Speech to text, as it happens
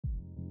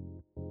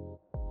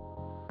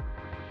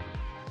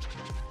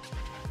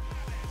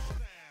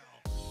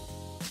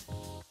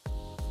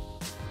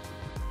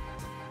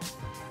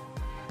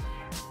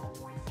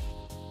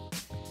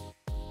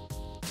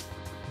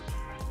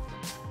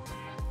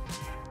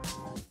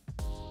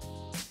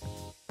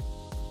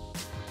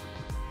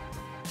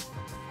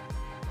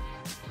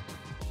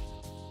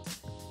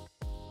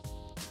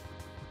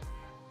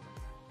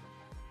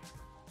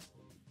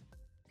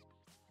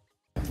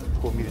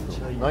こう見ると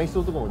内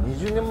装とかも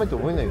20年前と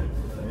思えないよ。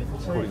めっ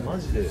ちゃいい、マ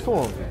ジで。そう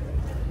なんですよ。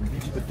ビ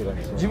ッグって感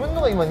じ。自分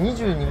のが今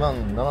22万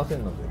7000なんで。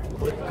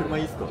これ車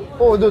いいっすか？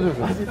おい、どうぞどう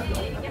ぞ。マジですか？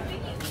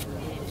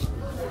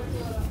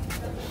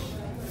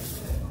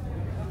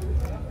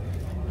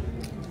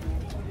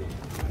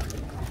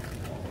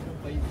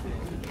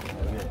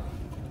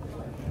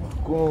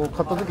この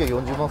買った時は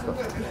40万です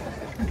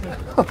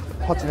から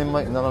8年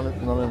前、7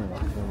年前。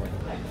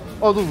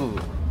あ、どうぞどう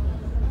ぞ。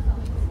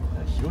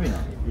広いな。い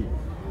い。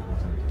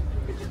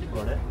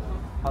これ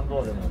ハン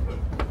ドルでも。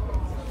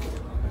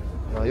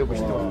あ、よく知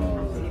ってます。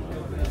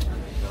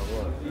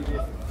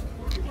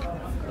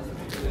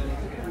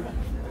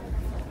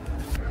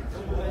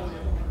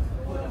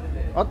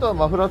あとは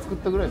マフラー作っ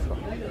たぐらいですか。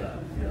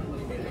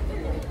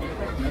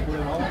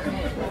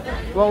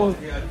ワンオ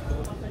フ。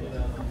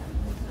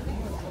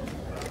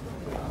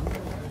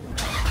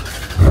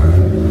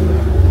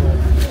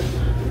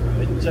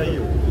めっちゃいい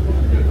よ。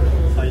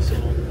最初の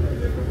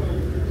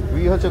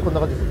V8 はこんな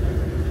感じです。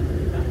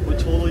これ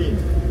ちょうどいいね。め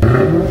っ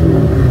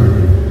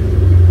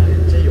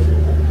ちゃいいよ。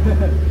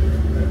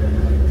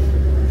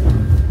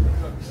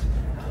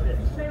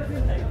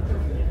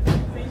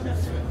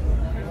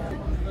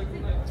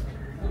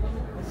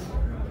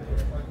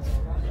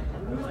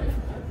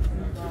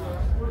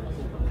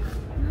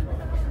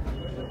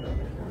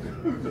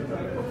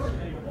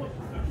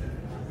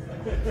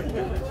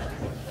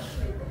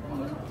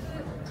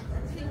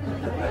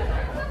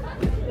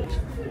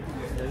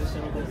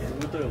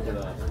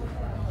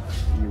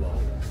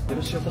セ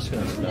ルシオ欲しく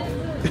なっちゃ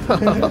っ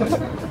た。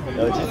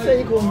実際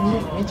にこう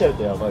見ちゃう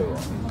とやばいわ。